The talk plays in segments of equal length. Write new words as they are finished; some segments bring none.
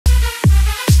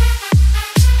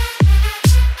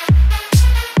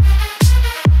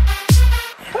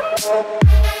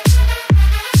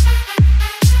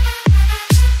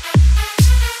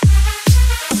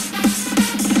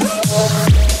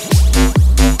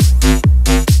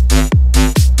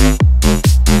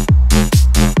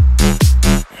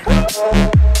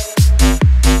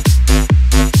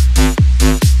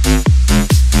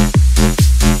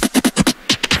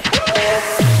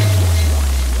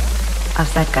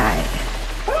die.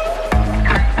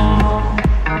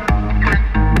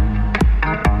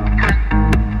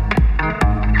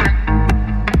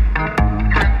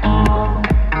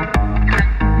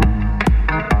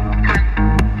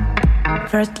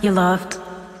 First you loved,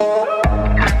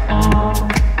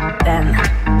 then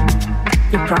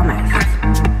you promised.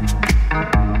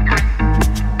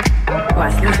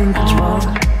 Was losing control,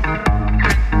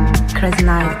 crazy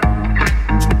night,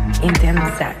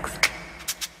 intense sex.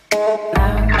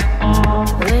 Now,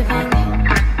 living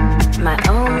my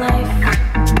own life.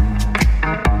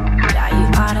 Are you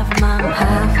out of my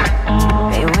path?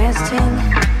 Been wasting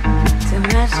too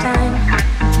much time.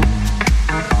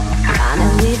 Gonna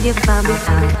leave you far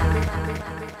behind.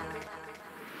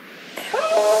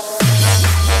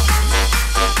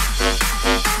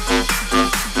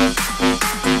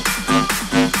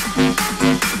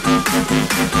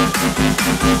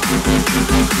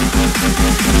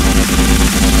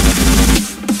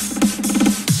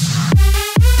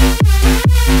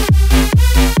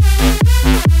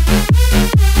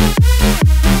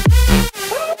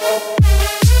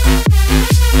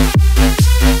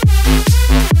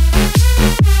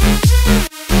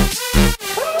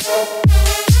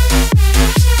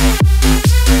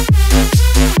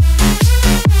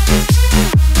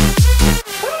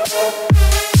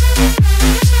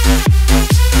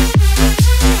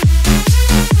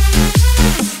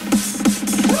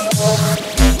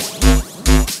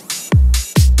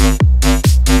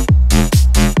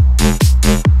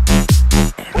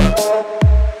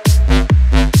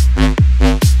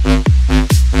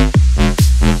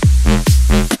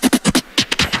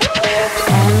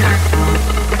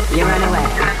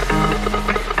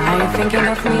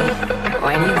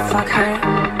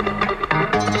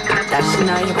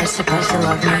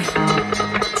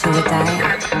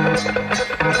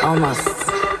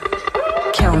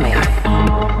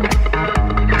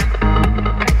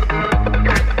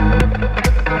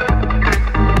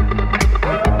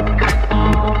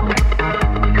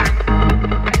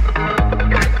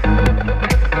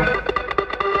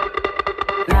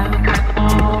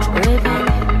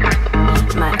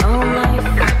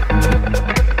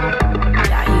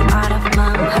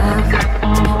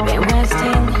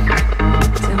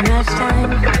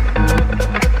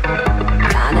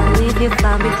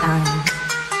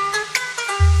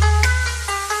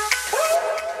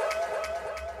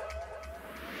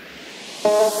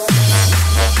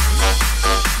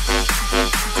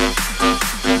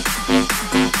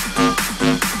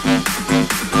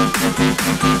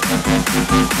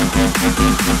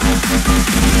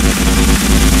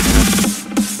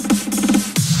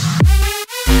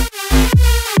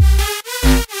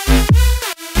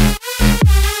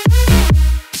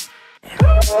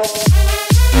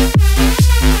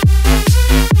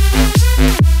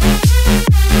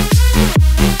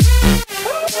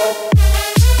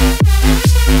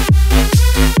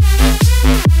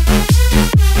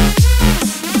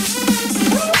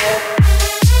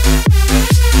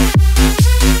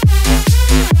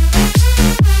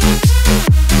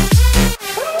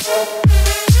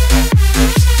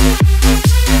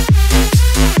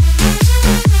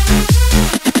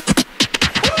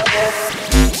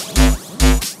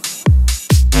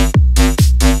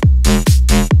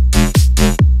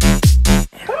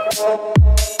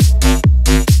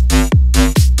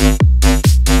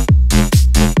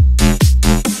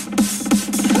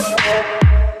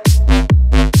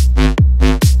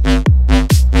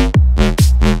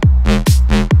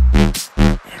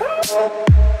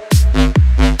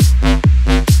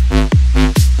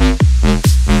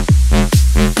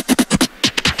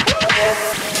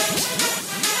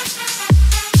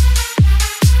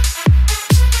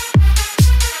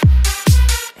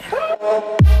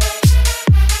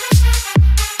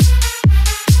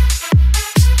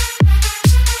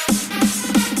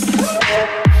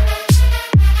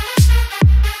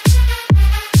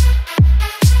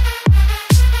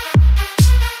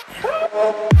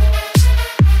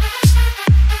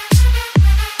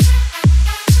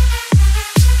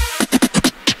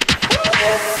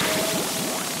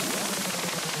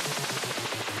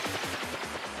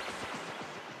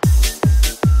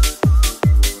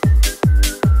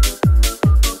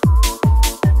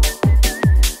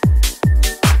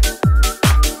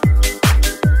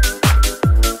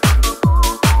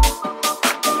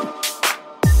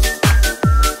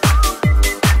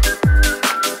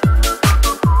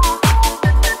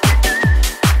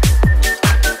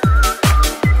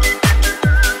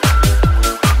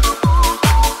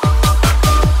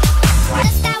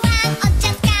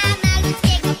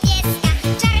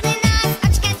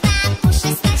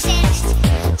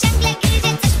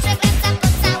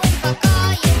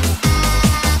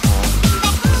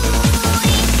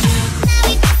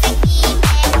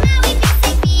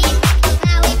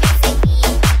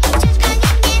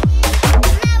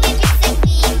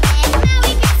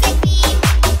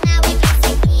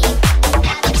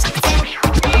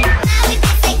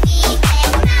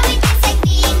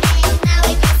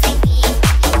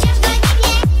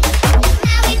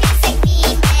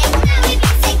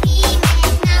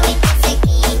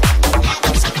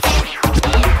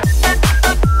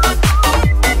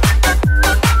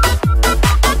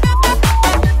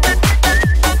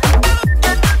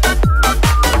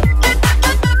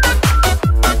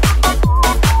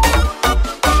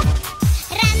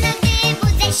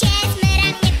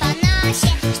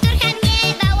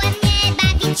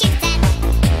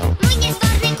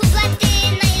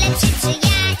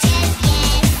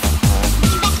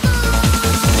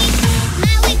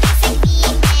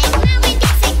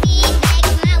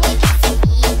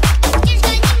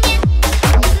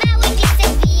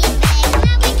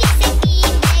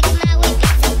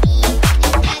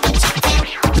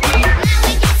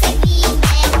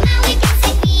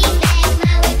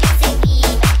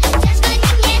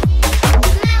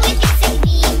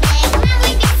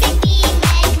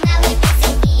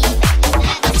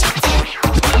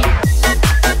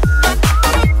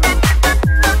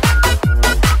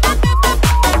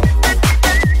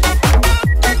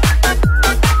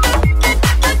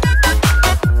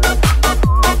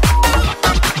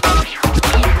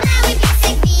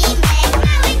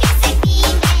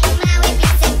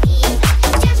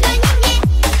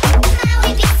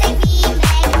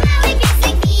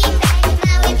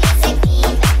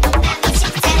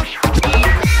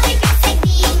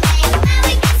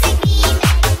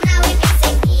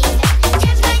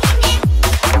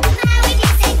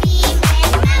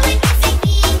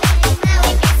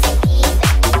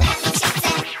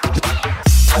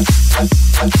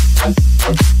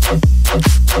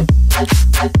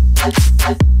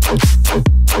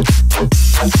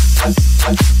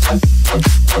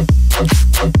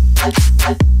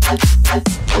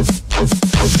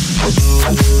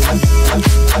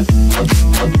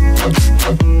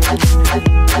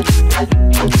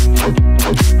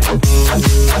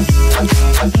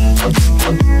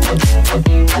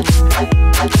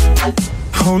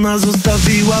 Ona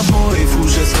zostawiła w mojej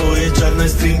furze swoje czarne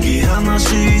stringi, a na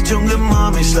szyi ciągle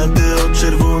mamy ślady od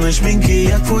czerwonej szminki.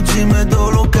 Jak wchodzimy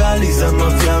do lokali,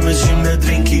 zamawiamy zimne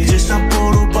drinki. Gdzieś na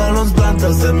polu paląc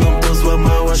blanta, ze mną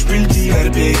pozłamała szpilki.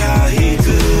 Herbie, ja i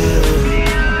ty.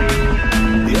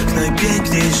 Jak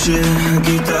najpiękniejszy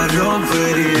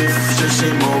gitarowy riff.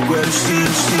 Wcześniej mogłem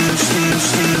śnić.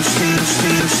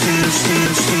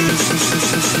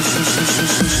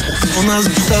 Ona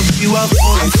zostawiła w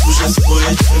mojej furze swoje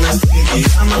czarne stringi,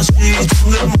 a na szyi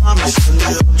ciągle mamy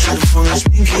ślady od czerwonej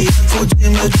szminki. Jak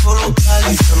wchodzimy do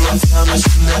lokali, zamawiamy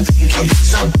zimne drinki.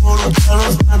 Gdzieś na polu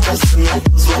paląc blanta, ze mną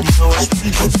pozłamała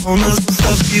szpilki. Ona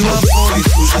zostawiła w mojej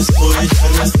furze swoje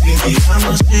czarne stringi, a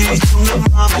na szyi ciągle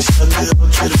mamy ślady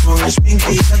od czerwonej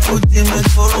szminki. Jak wchodzimy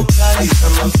do lokali,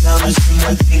 zamawiamy zimne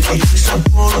drinki. Gdzieś na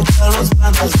polu paląc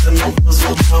blanta, ze mną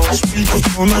pozłamała szpilki.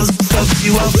 Ona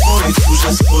zostawiła w mojej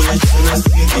furze swoje czarne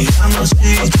stringi, a na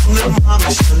szyi ciągle mamy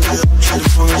ślady od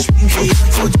czerwonej szminki.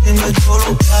 Jak wchodzimy do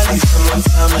lokali,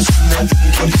 zamawiamy zimne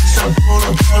drinki. Gdzieś na polu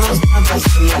paląc blanta,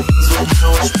 ze mną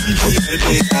pozłamała szpilki.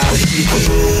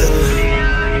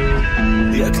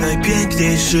 Jak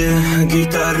najpiękniejszy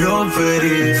gitarowy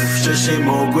riff. Wcześniej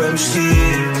mogłem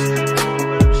śnić.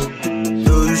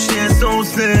 To już nie są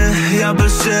sny, ja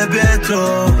bez ciebie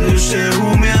to już nie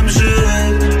umiem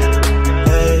żyć.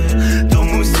 Ej, to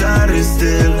mój stary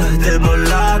styl, te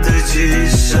ballady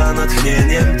dziś, a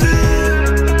natchnieniem ty.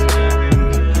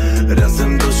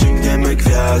 Razem dosięgniemy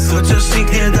gwiazd, chociaż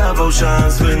nikt nie dawał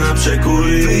szans, my na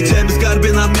przekój. Wyjdziemy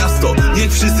skarbie na miasto,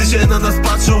 niech wszyscy się na nas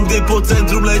patrzą. Gdy po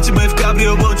centrum lecimy w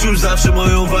cabrio, bądź już zawsze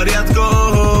moją wariatką.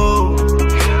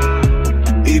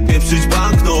 I pieprzyć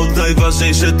banknot,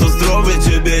 najważniejsze to zdrowie,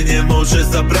 ciebie nie może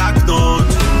zabraknąć.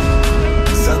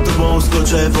 Za tobą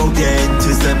skoczę w ogień,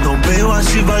 ty ze mną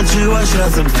byłaś i walczyłaś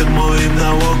razem z tym moim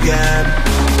nałogiem.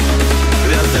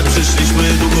 Razem przeszliśmy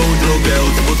długą drogę,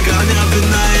 od spotkania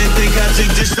wynajętej chacie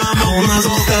gdzieś tam. Ona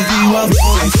zostawiła w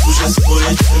mojej furze swoje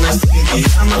czarne stringi,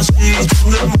 a na szyi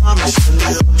ciągle mamy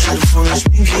ślady od czerwonej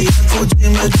szminki. Jak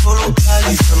wchodzimy do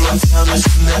lokali, zamawiamy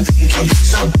zimne drinki.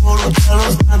 Gdzieś na polu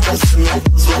paląc blanta, ze mną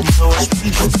pozłamała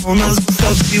szpilki. Ona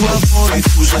zostawiła w mojej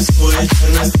furze swoje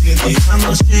czarne stringi, a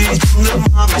na szyi ciągle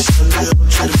mamy ślady od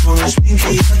czerwonej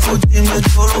szminki. Jak wchodzimy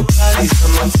do lokali,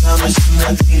 zamawiamy zimne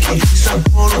drinki. Gdzieś na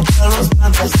polu paląc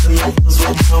blanta, ze mną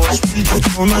pozłamała szpilki.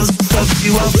 Ona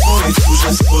zostawiła w mojej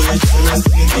furze swoje czarne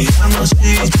stringi, a na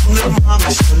szyi ciągle mamy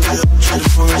ślady od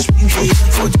czerwonej szminki.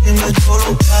 Jak wchodzimy do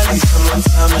lokali,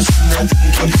 zamawiamy zimne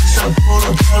drinki. Gdzieś na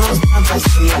polu paląc blanta,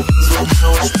 ze mną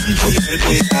pozłamała szpilki.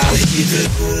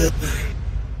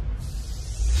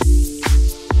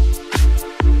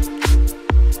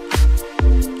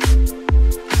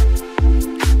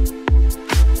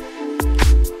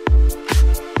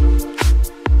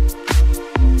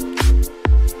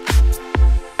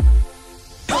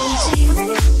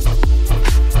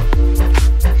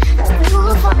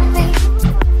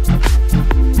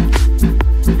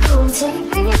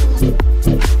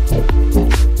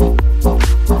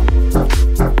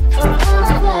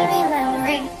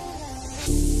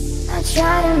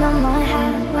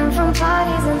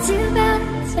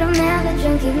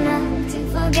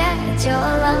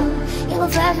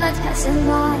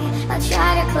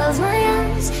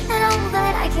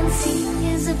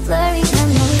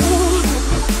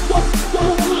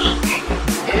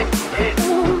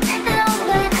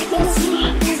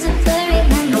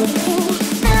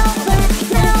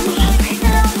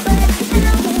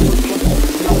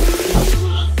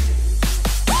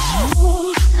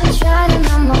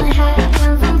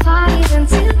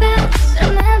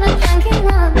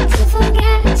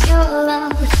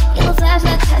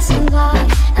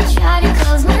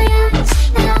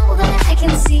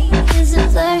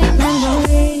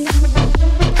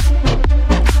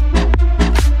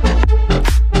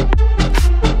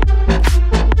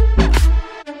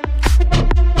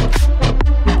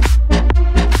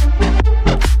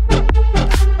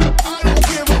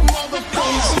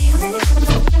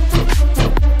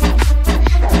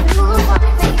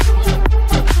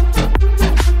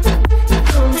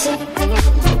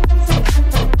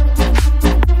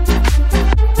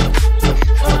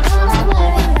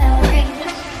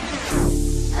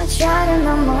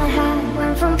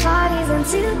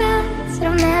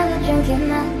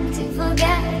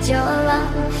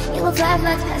 drive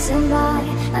like passing by.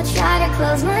 I try to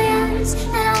close my eyes,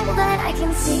 and all that I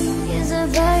can see is a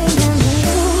blurry memory.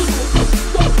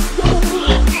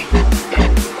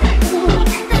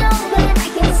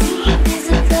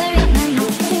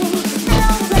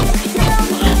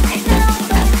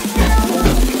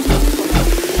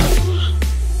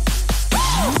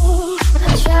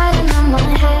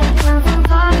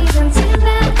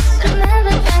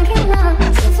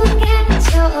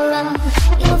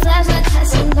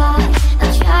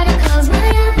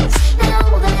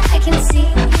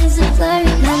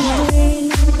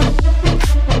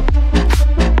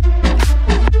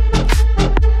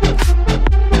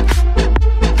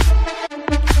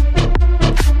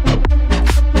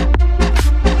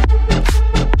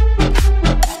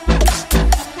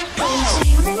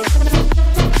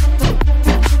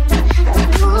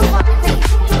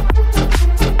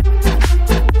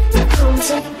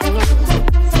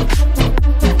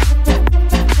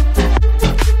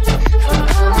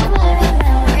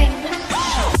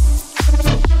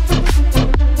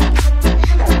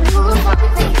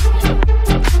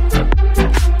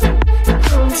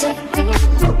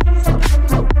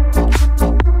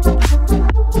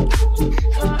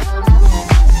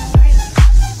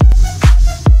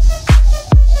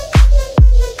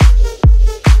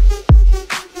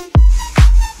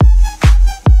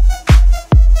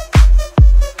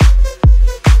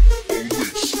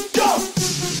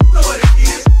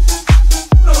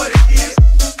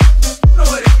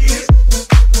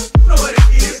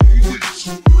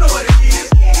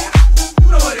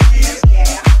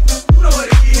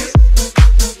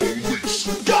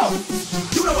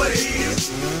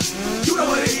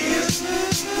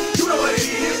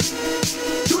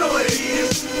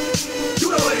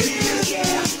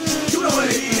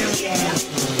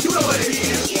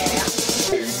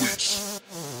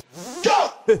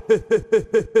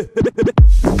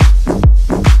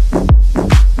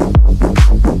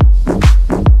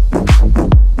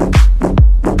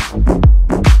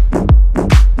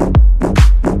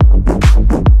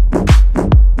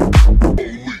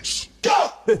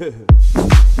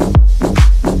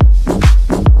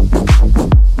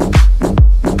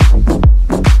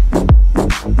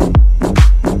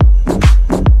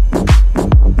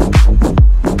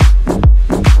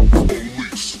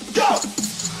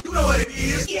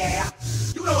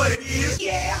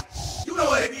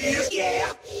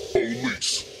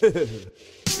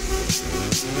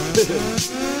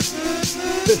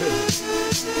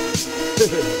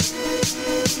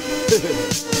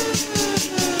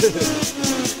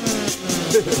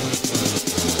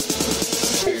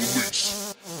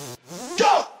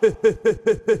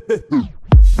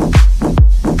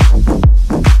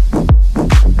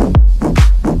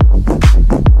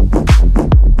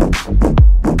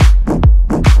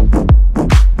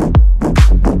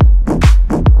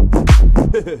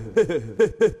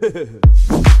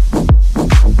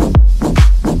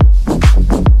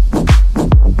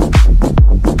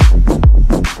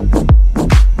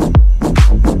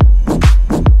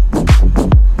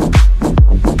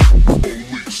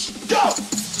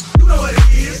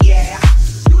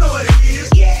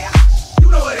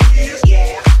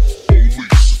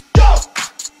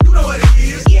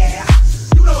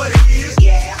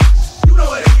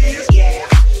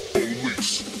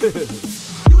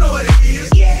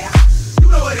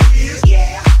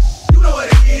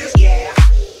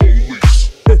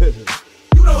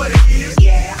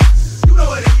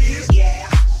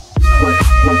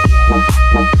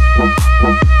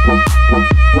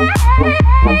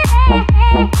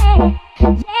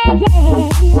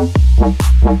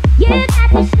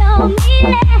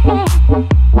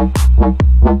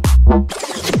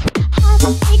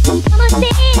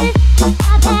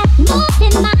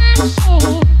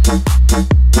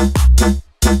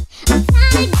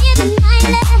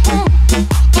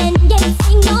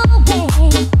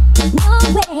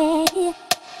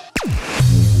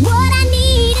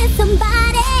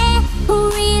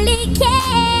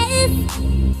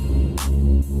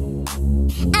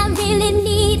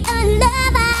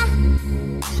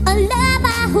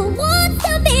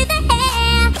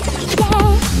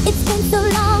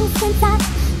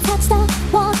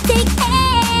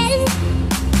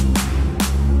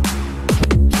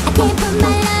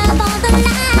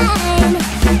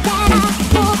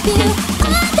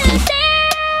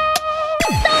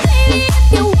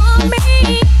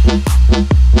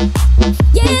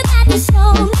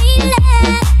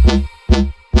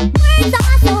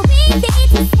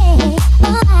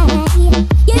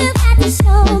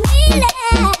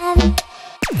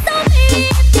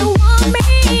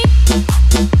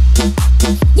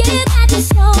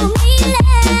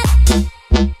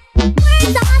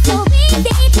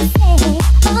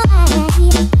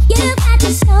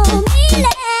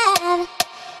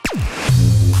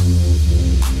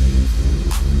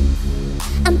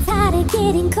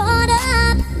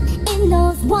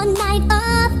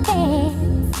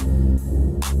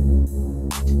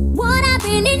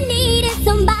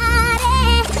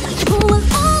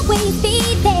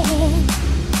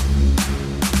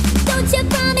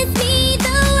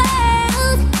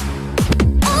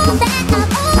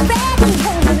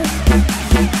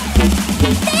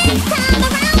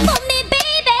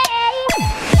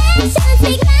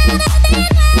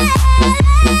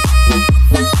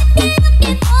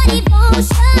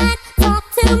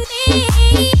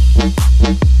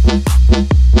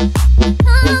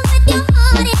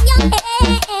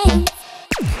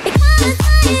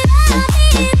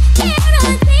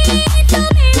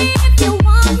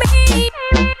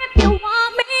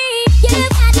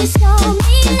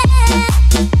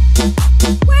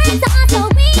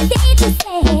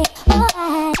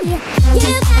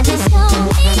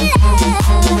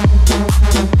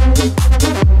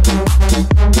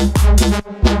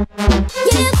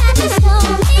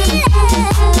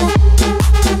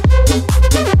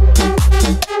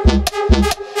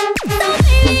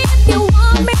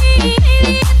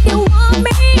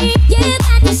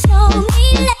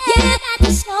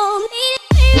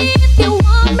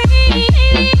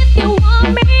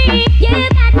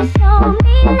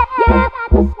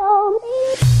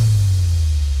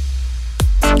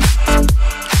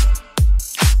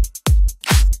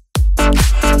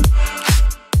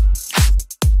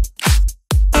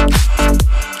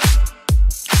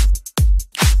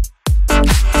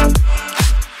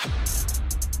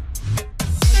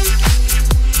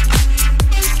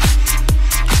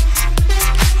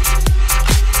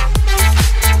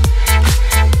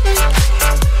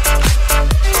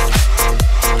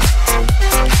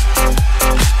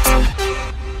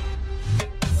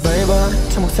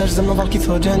 chcesz ze mną walki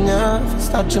codziennie?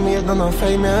 Wystarczy mi jedno na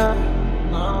fejmie.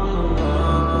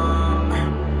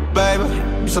 Baby,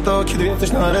 piszę to kiedy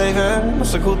jesteś na rejwie.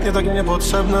 Nasze kłótnie takie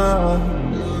niepotrzebne.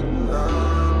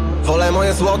 Wolę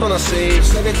moje złoto na szyi,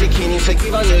 w ślepie kliknij,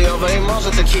 szejki waniliowej,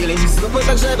 może tequili. Zróbmy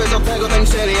tak, żeby do tego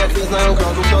tańczyli. Jak nie znają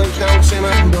kroków, to ich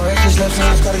nauczymy. Bo jesteś lepszy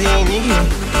niż kardiniki.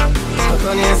 A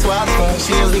to nie jest łatwe,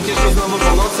 jeśli nie znikniesz mi znowu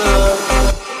po nocy.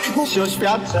 Się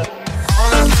oświadczę.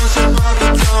 One zna się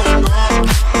bawią całą noc.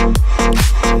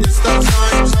 Nie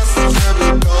starcza im czasu,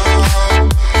 żeby go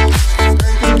z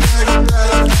tego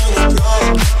telefonu krok.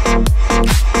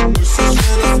 Muszę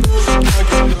się rozburzyć tak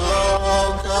jak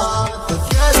droga. To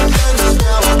kiedy będziesz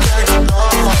miała tego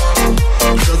dość?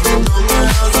 Zadzwoń do mnie,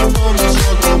 a zapomnisz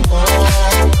o tym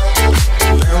bądź.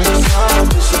 Wiem, że sam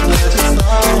muszę lecieć z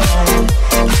tobą.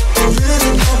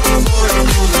 Widzę to po swoich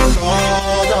dużych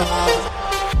chodach.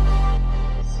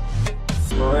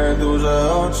 Twoje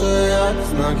duże oczy jak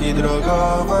znaki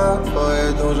drogowe.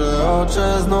 Twoje duże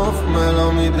oczy znów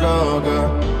mylą mi drogę.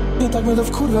 I tak mnie to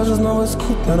wkurwia, że znowu jest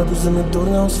kłótnia. Robisz ze mnie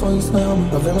durnia u swoich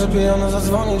znajomych. No wiem, że pijano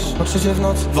zadzwonisz o 3:00 w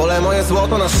nocy. Wolę moje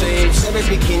złoto na szyi, w ślepie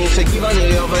bikini, szejki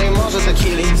waniliowej, może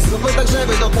tequili. Zróbmy tak,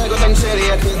 żeby do tego tańczyli.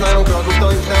 Jak nie znają kroków,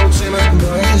 to ich nauczymy.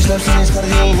 Bo jesteś lepszy niż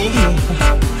kardiniki.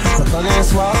 A to nie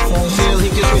jest łatwe, jeśli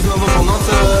znikniesz mi znowu po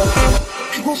nocy.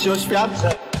 Się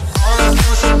oświadczę. One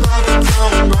zna się bawią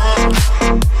całą noc.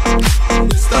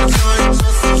 Nie starcza im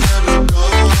czasu, żeby go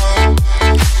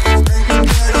z tego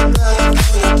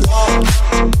telefonu krok.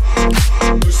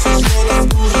 Muszę się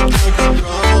rozburzyć tak jak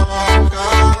droga.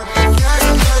 Tak jak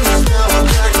będziesz miała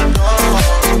tego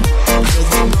dość.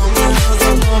 Zadzwoń do mnie, a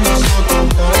zapomnisz o tym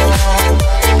bądź.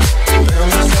 Wiem,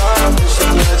 że sam muszę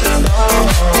lecieć z tobą.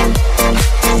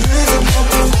 Widzę to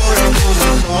po twoich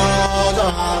dużych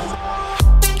chodach.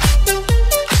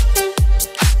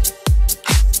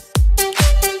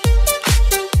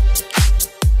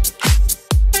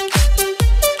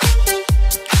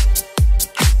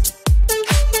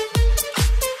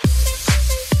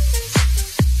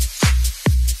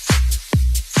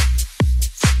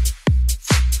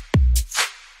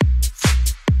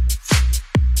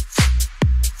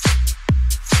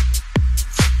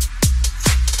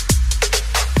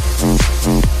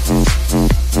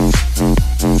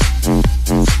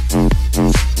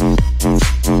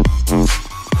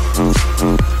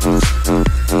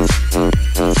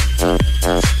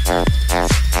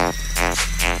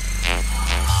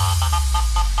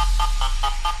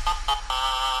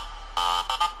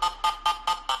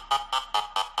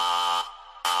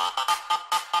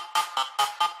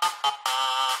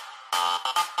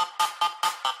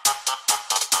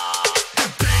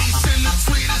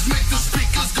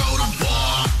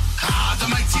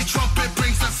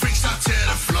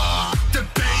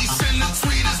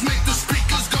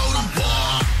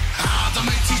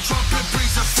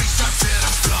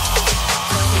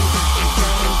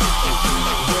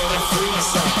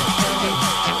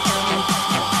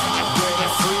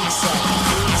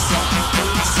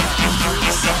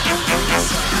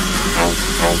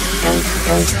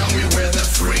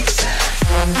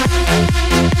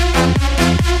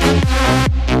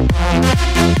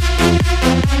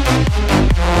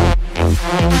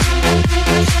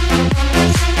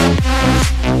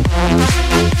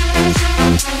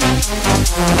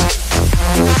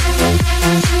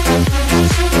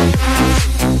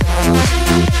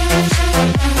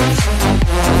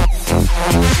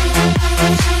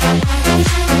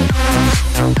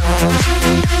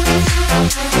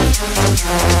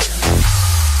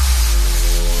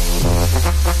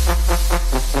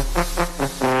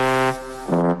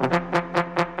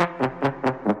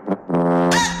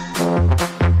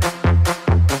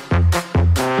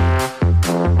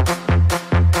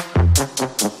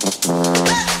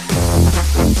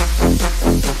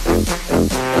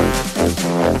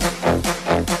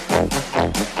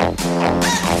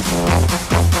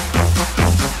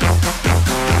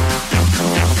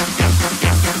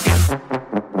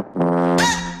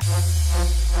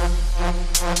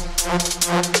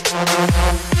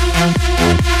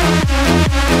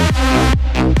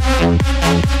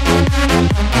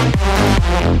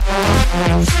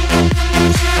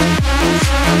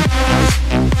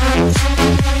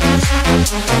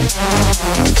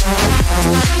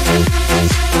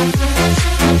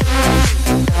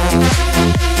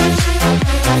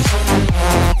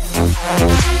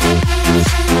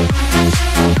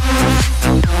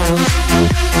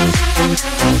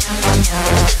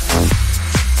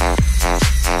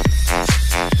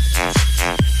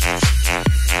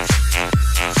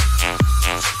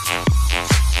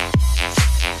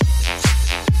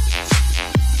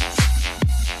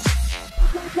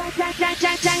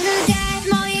 장르가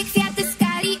너의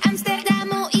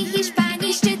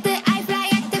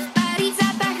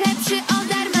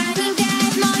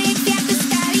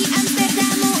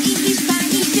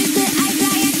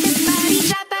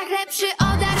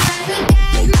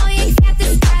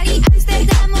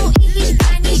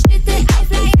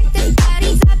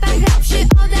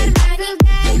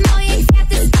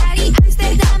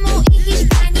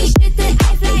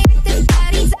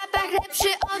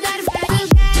od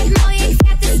Armani. Moje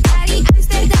kwiaty z Bali,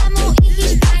 Amsterdamu i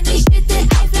Hiszpanii. Szczyty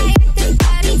Eiffla jak ten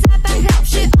Paris, zapach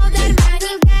lepszy od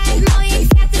Armani. Moje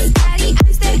kwiaty z Bali,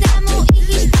 Amsterdamu i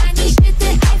Hiszpanii. Szczyty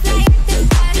Eiffla jak ten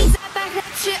Paris, zapach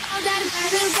lepszy od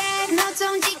Armani. Nocą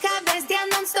dzika bestia,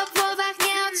 non stop w głowach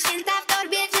nie od święta. W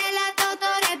torbie gelato, to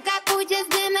torebka pójdzie z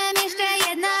dymem. Jeszcze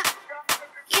jedna,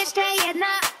 jeszcze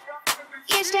jedna,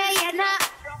 jeszcze jedna,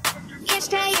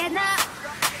 jeszcze jedna,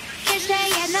 jeszcze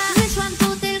jedna. Wyszłam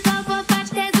tu tylko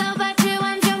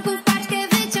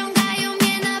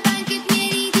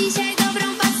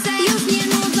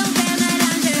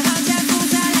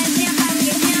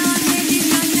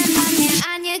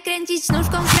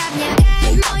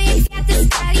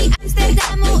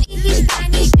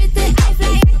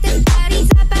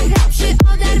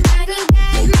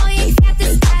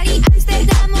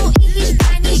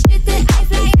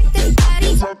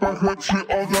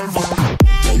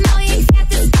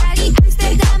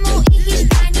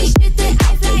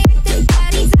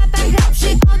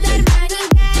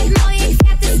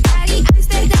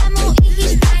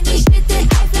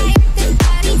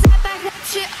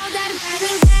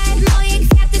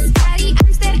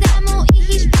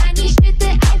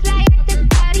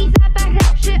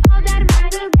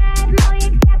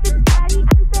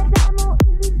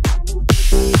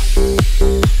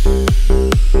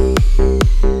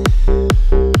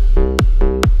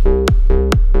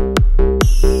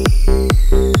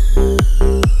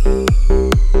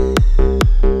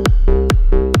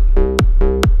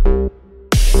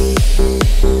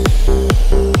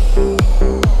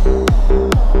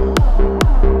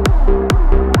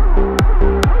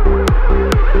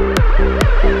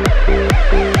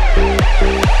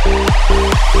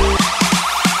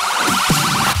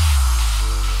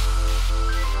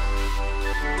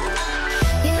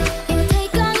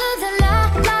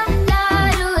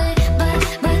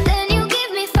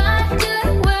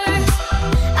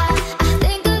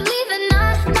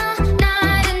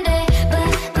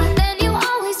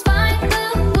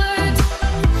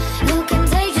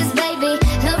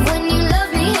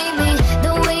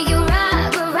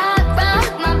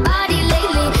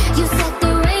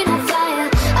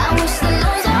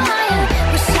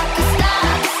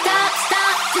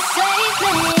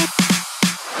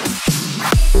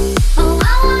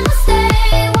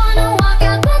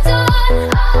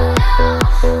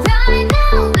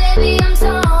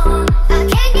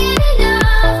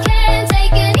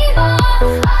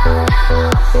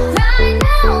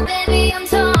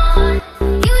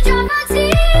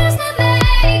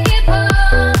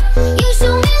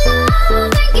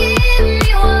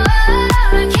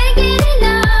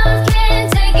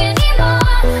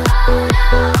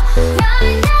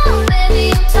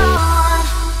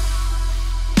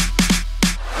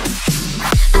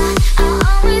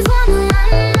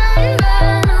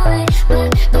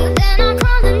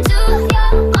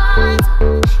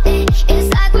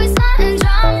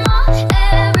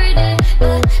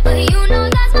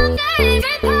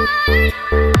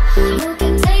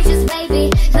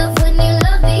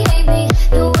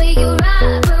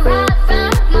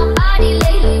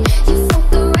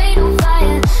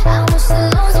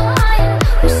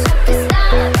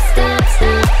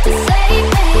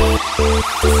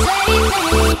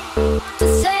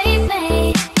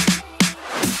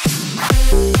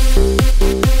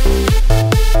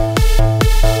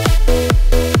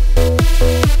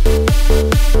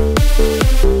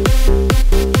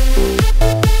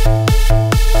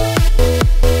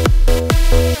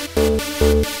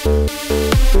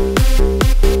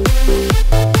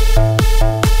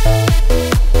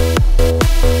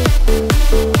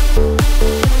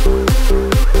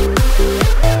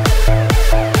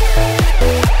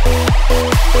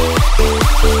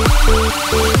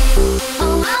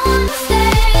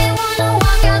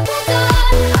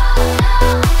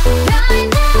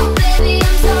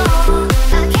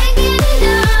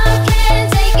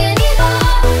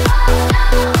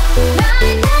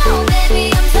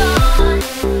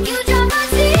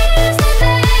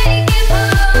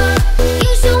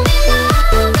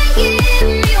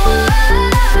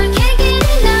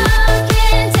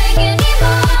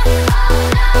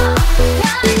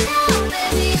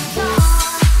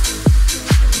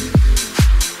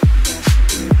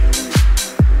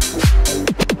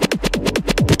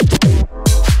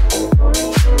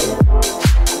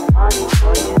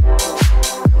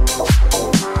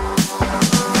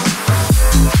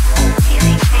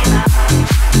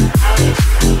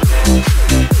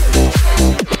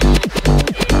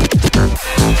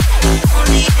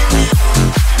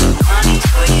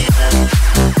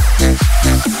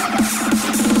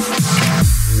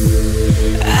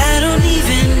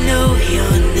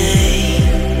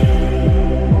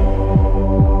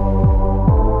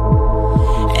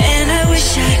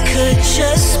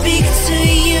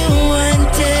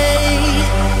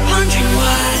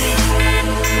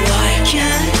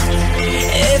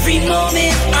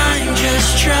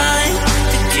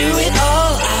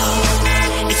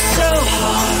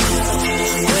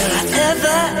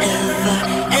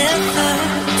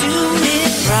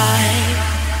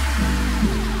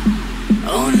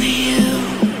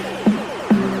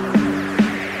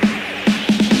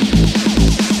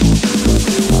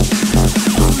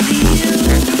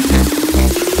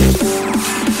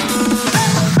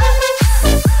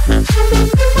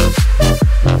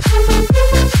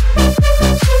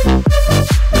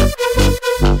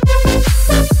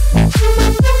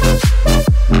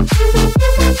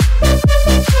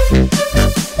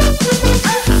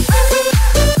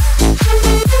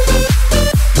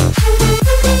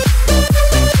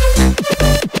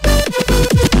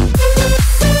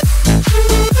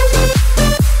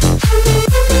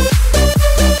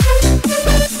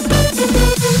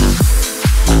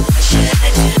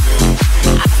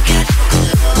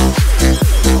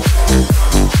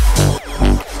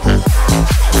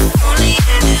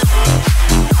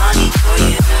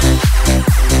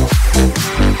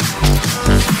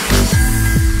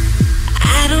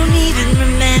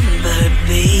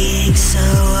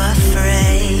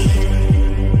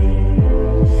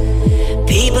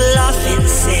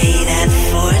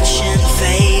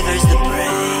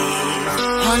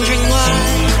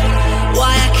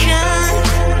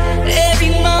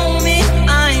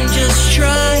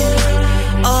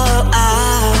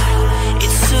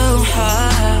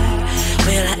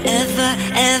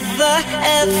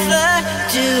ever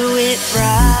do it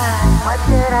right. What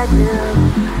did I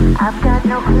do? I've got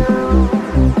no clue.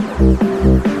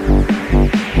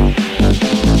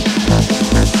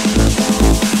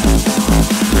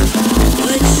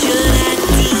 What should I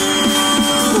do?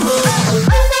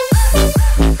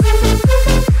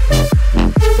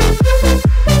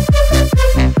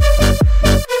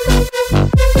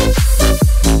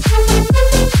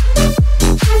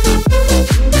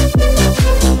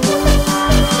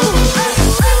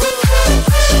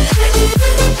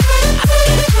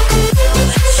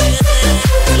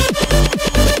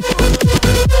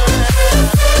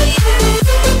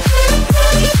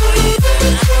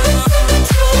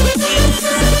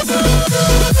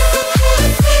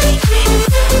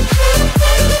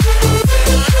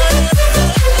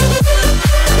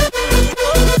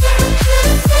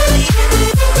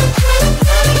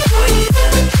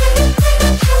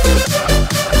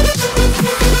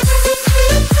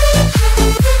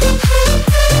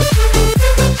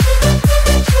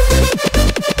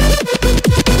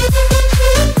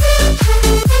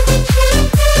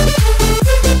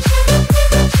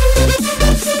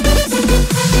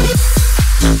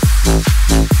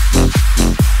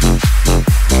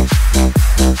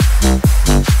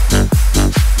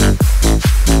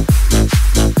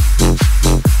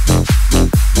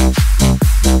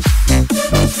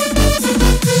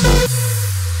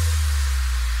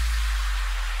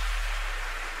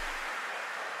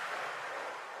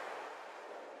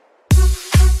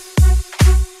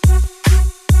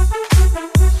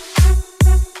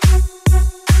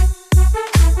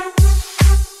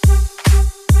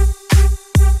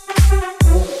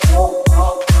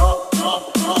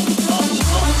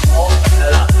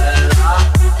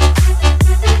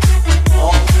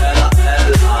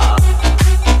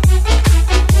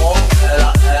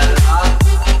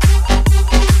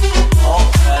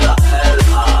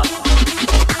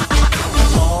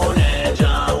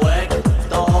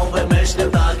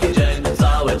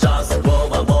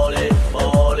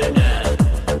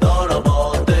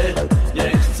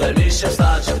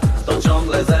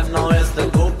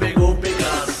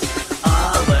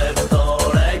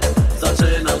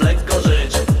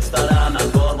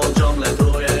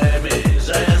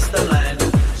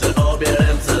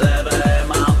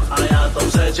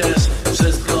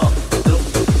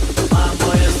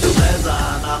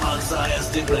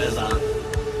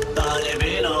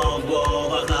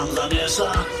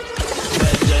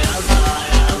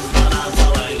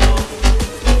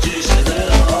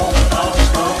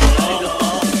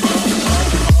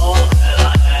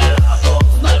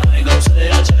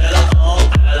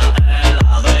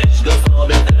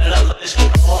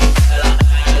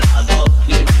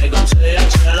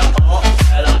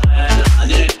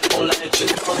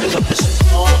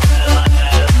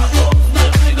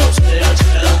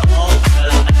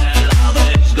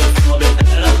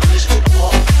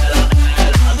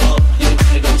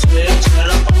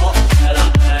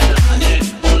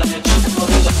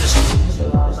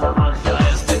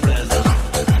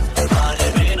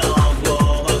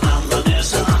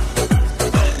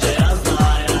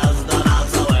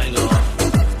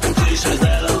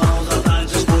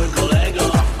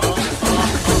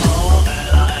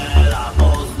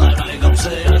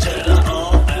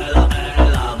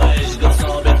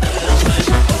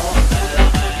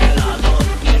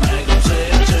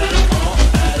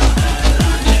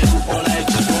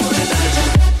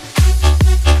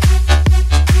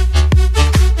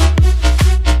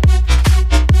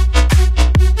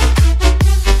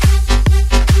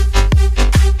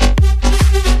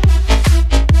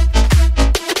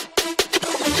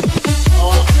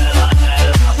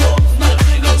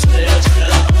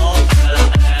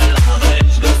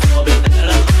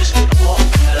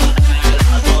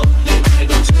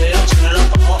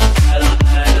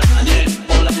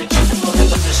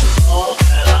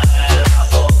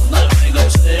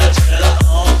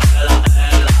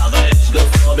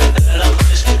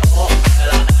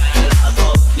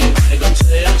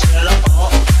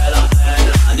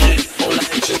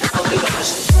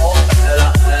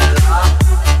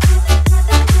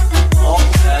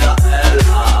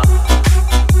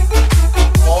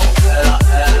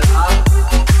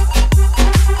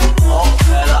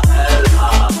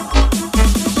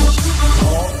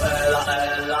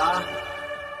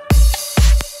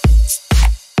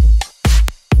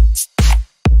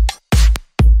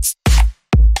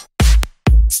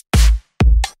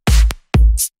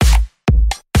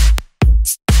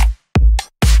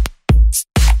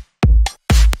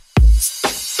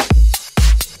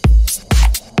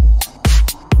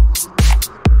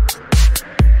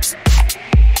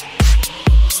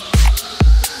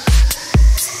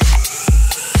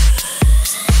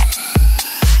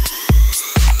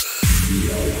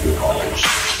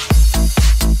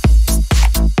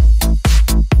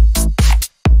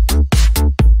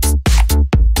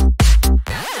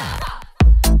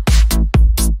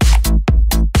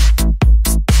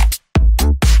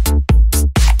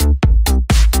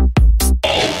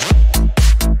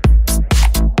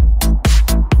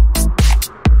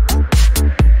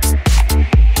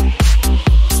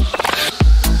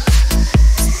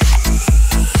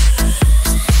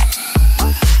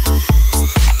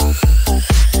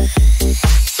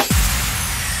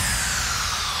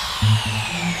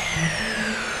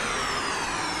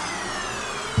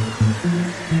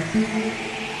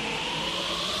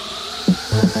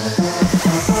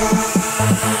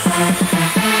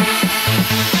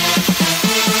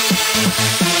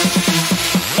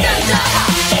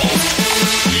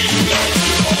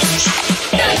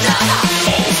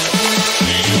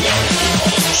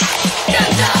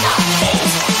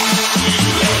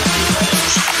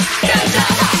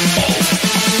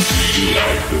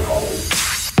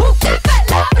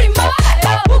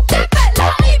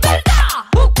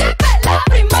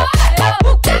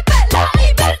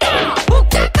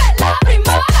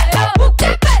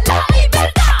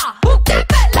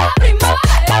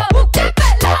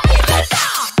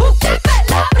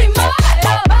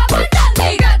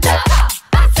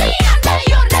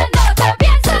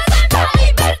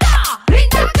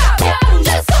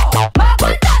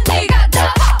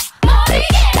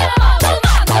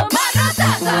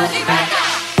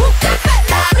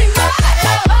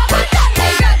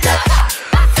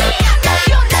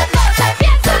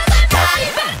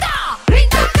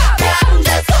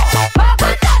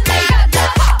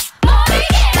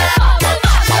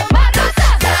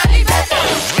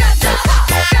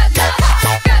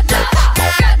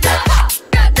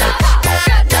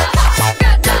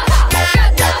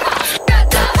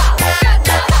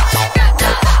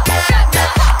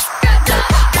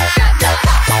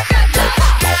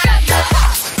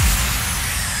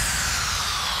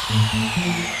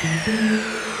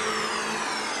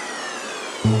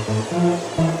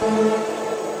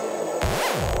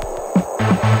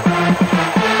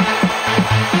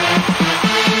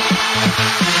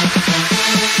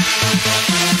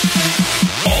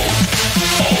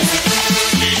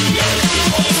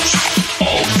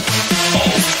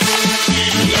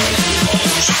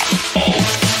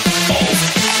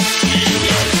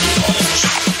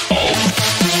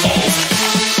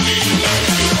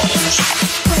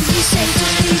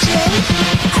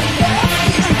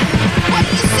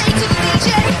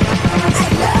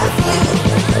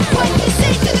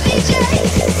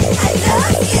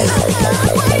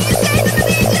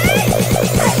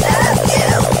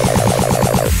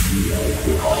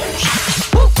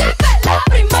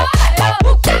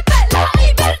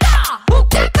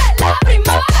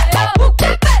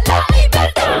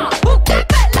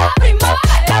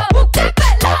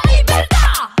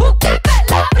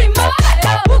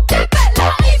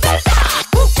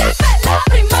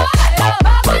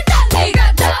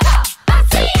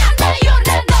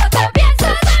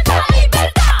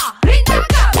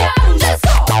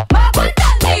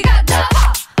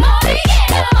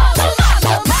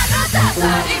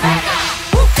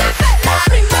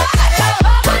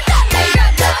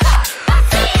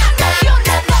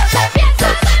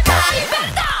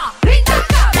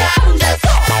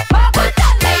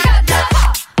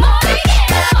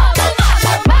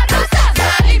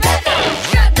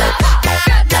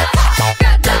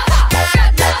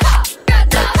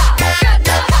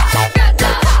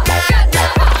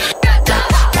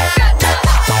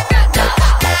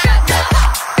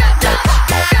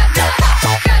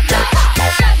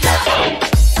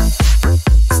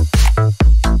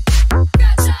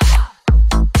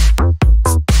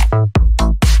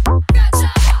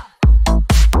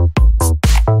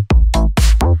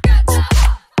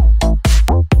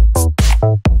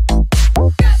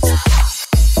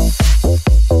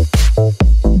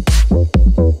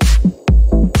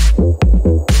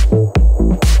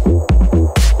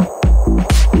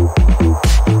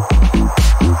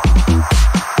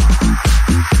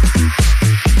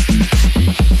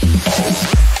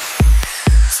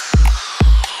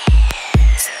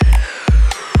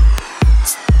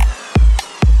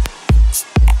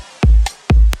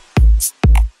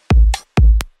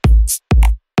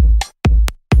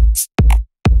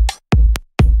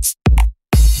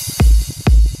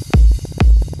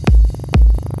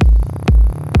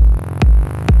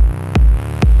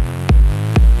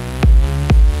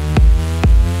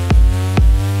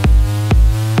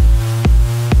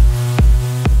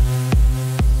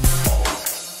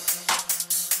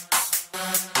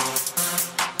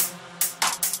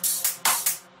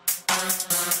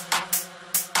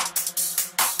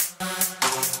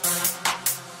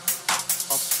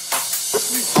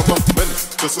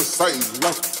 the society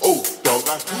like, oh dog,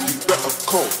 you better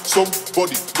call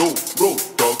somebody, no road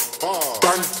dog.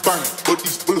 Bang bang, but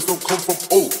these bullets don't come from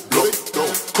old blood.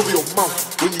 Cover your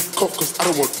mouth when you cough, cause I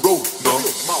don't want road, no.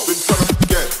 Been trying to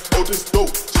get all this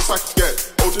dope, just like get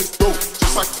all this dope,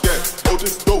 just like get all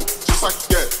this dope, just like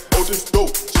get all this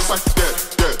dope, just like get.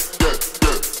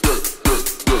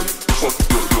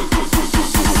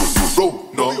 Road,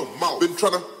 no. Been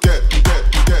trying to get.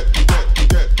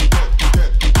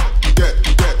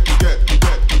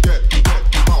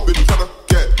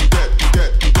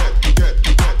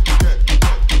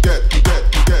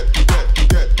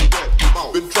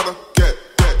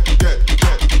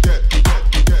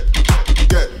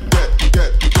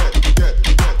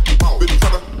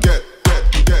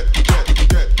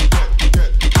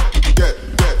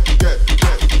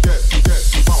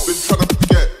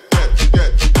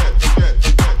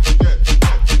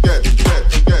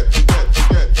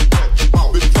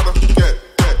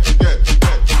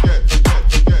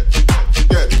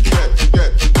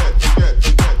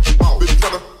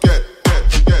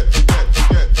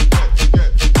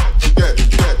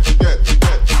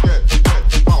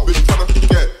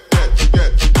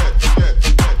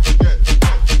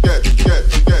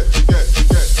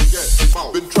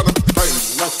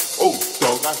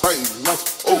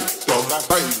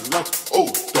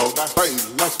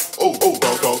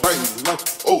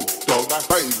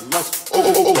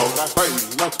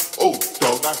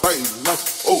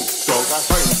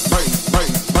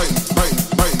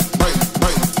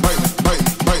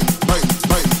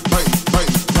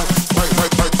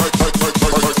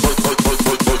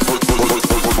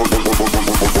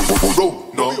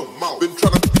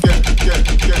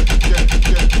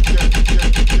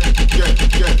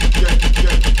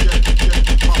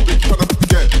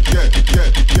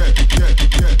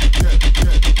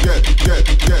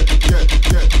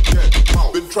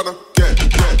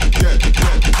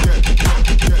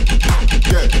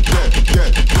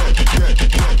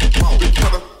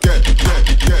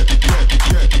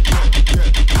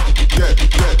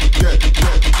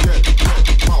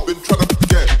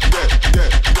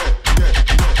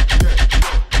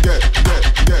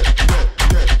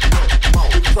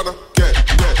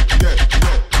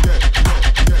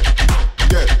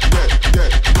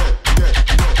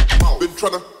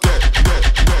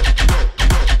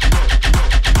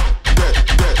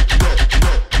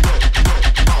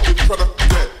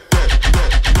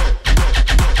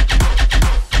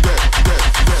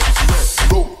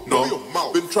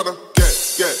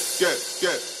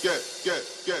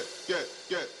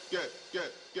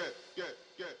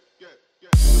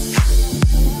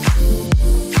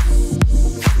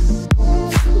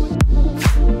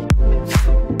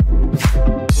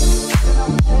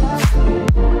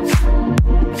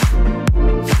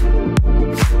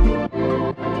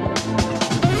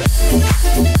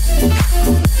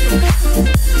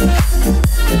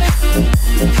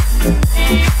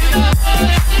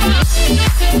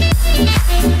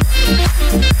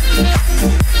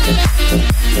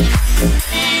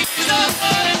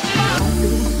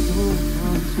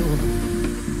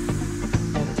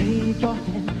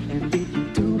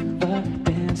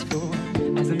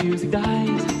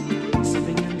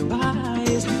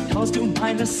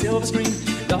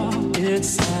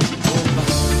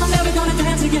 I'm never gonna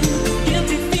dance again.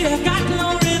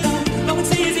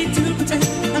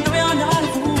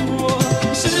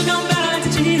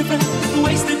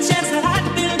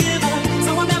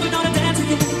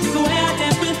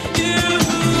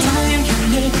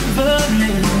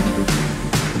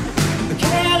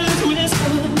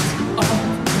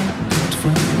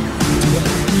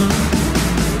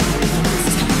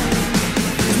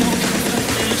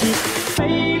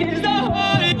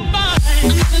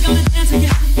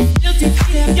 Guilty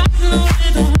feet have got no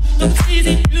rhythm.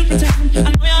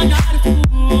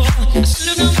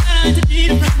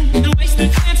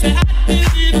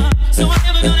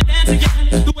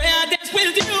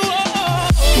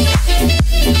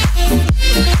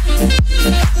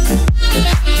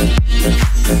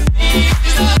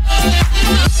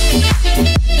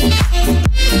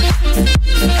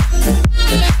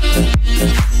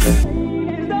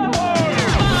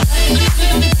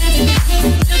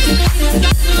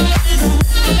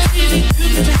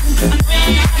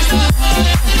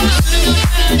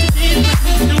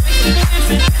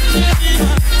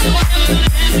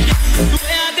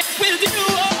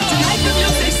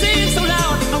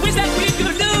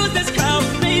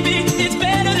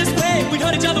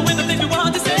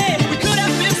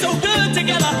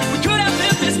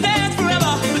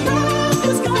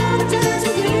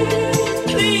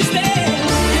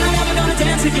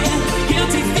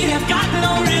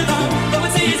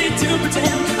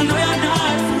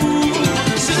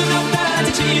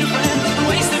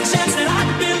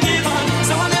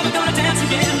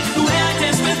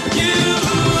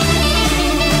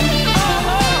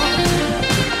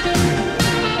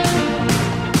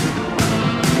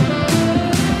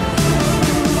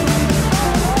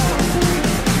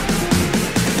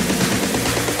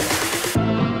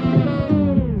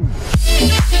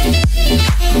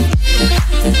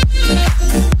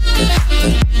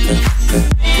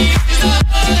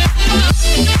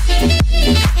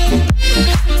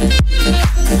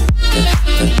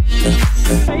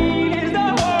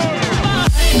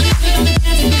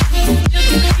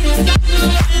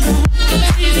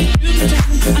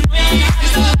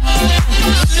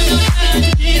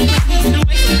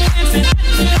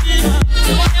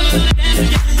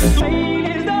 Baby,